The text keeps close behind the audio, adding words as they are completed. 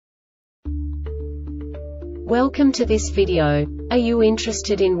Welcome to this video. Are you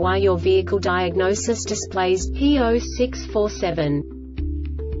interested in why your vehicle diagnosis displays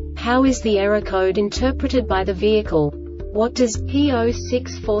P0647? How is the error code interpreted by the vehicle? What does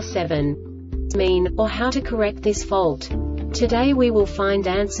P0647 mean, or how to correct this fault? Today we will find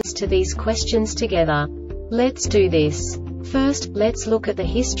answers to these questions together. Let's do this. First, let's look at the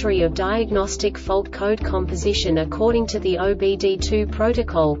history of diagnostic fault code composition according to the OBD2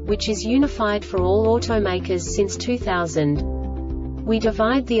 protocol, which is unified for all automakers since 2000. We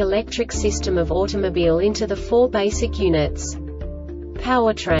divide the electric system of automobile into the four basic units: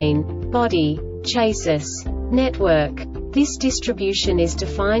 powertrain, body, chassis, network. This distribution is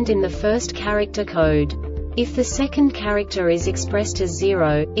defined in the first character code. If the second character is expressed as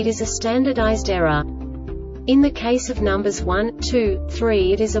 0, it is a standardized error. In the case of numbers 1, 2,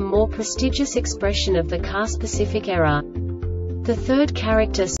 3, it is a more prestigious expression of the car-specific error. The third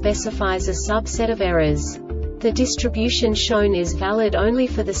character specifies a subset of errors. The distribution shown is valid only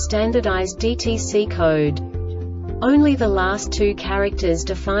for the standardized DTC code. Only the last two characters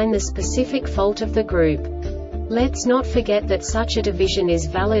define the specific fault of the group. Let's not forget that such a division is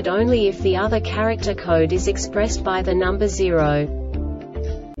valid only if the other character code is expressed by the number 0.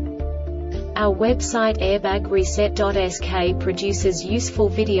 Our website airbagreset.sk produces useful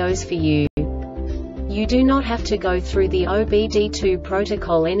videos for you. You do not have to go through the OBD2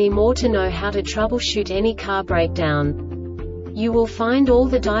 protocol anymore to know how to troubleshoot any car breakdown. You will find all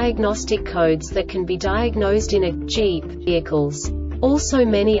the diagnostic codes that can be diagnosed in a Jeep vehicles. Also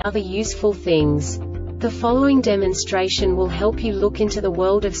many other useful things. The following demonstration will help you look into the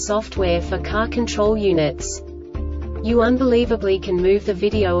world of software for car control units. You unbelievably can move the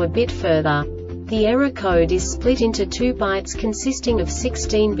video a bit further. The error code is split into 2 bytes consisting of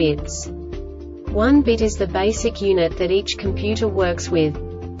 16 bits. 1 bit is the basic unit that each computer works with.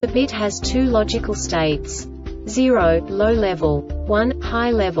 The bit has 2 logical states: 0, low level, 1,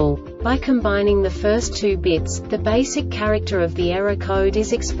 high level. By combining the first 2 bits, the basic character of the error code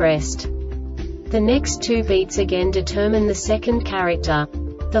is expressed. The next 2 beats again determine the second character.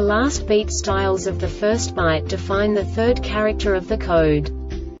 The last beat styles of the first byte define the third character of the code.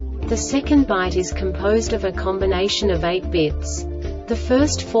 The second byte is composed of a combination of 8 bits. The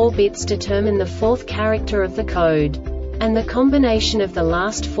first 4 bits determine the fourth character of the code. And the combination of the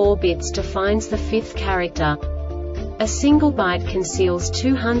last 4 bits defines the fifth character. A single byte conceals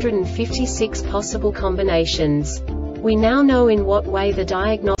 256 possible combinations. We now know in what way the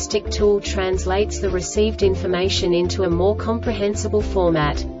diagnostic tool translates the received information into a more comprehensible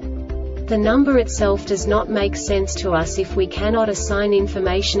format. The number itself does not make sense to us if we cannot assign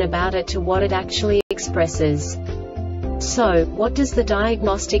information about it to what it actually expresses. So, what does the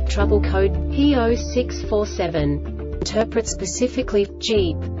Diagnostic Trouble Code P0647 interpret specifically for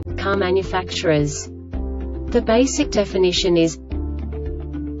Jeep car manufacturers? The basic definition is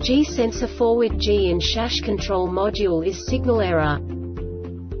G sensor forward G in chasse control module is signal error.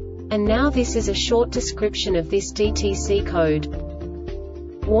 And now this is a short description of this DTC code.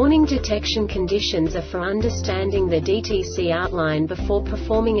 Warning detection conditions are for understanding the DTC outline before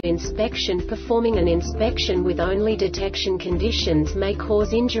performing an inspection. Performing an inspection with only detection conditions may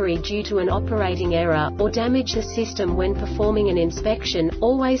cause injury due to an operating error, or damage the system when performing an inspection.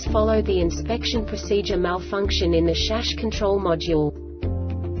 Always follow the inspection procedure malfunction in the chasse control module.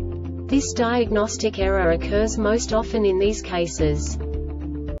 This diagnostic error occurs most often in these cases: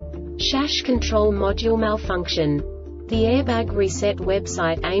 chasse control module malfunction. The Airbag Reset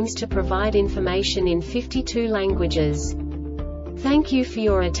website aims to provide information in 52 languages. Thank you for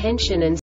your attention and